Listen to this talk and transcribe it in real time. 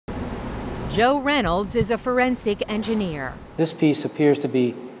Joe Reynolds is a forensic engineer. This piece appears to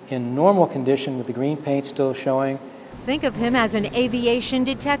be in normal condition with the green paint still showing. Think of him as an aviation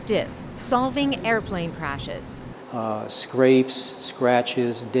detective, solving airplane crashes. Scrapes,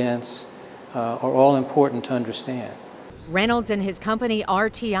 scratches, dents are all important to understand. Reynolds and his company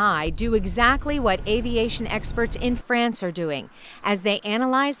RTI do exactly what aviation experts in France are doing as they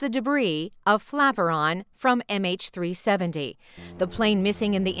analyze the debris of flaperon from MH370, the plane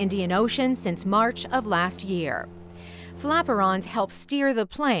missing in the Indian Ocean since March of last year. Flaperons help steer the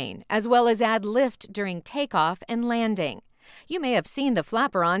plane as well as add lift during takeoff and landing. You may have seen the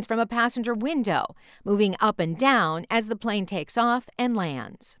flaperons from a passenger window, moving up and down as the plane takes off and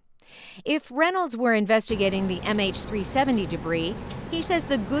lands. If Reynolds were investigating the MH370 debris, he says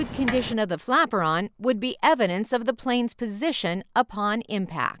the good condition of the flaperon would be evidence of the plane's position upon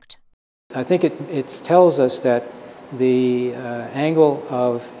impact. I think it tells us that the angle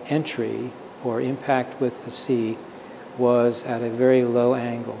of entry or impact with the sea was at a very low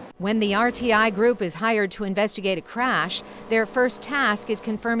angle. When the RTI group is hired to investigate a crash, their first task is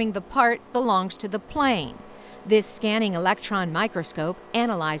confirming the part belongs to the plane. This scanning electron microscope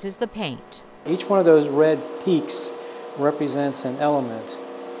analyzes the paint. Each one of those red peaks represents an element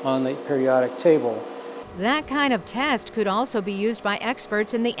on the periodic table. That kind of test could also be used by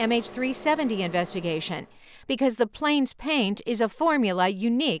experts in the MH370 investigation because the plane's paint is a formula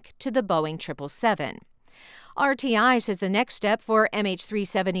unique to the Boeing 777. RTI says the next step for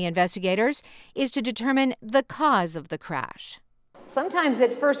MH370 investigators is to determine the cause of the crash. Sometimes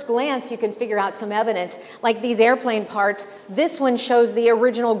at first glance you can figure out some evidence, like these airplane parts. This one shows the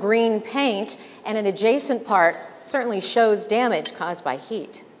original green paint, and an adjacent part certainly shows damage caused by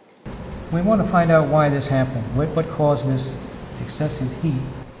heat. We want to find out why this happened. What caused this excessive heat?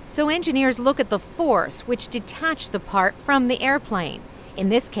 So engineers look at the force which detached the part from the airplane. In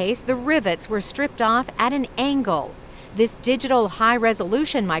this case, the rivets were stripped off at an angle. This digital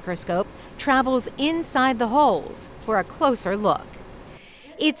high-resolution microscope travels inside the holes for a closer look.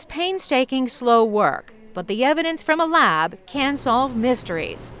 It's painstaking, slow work, but the evidence from a lab can solve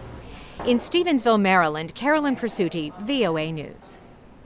mysteries. In Stevensville, Maryland, Carolyn Presutti, VOA News.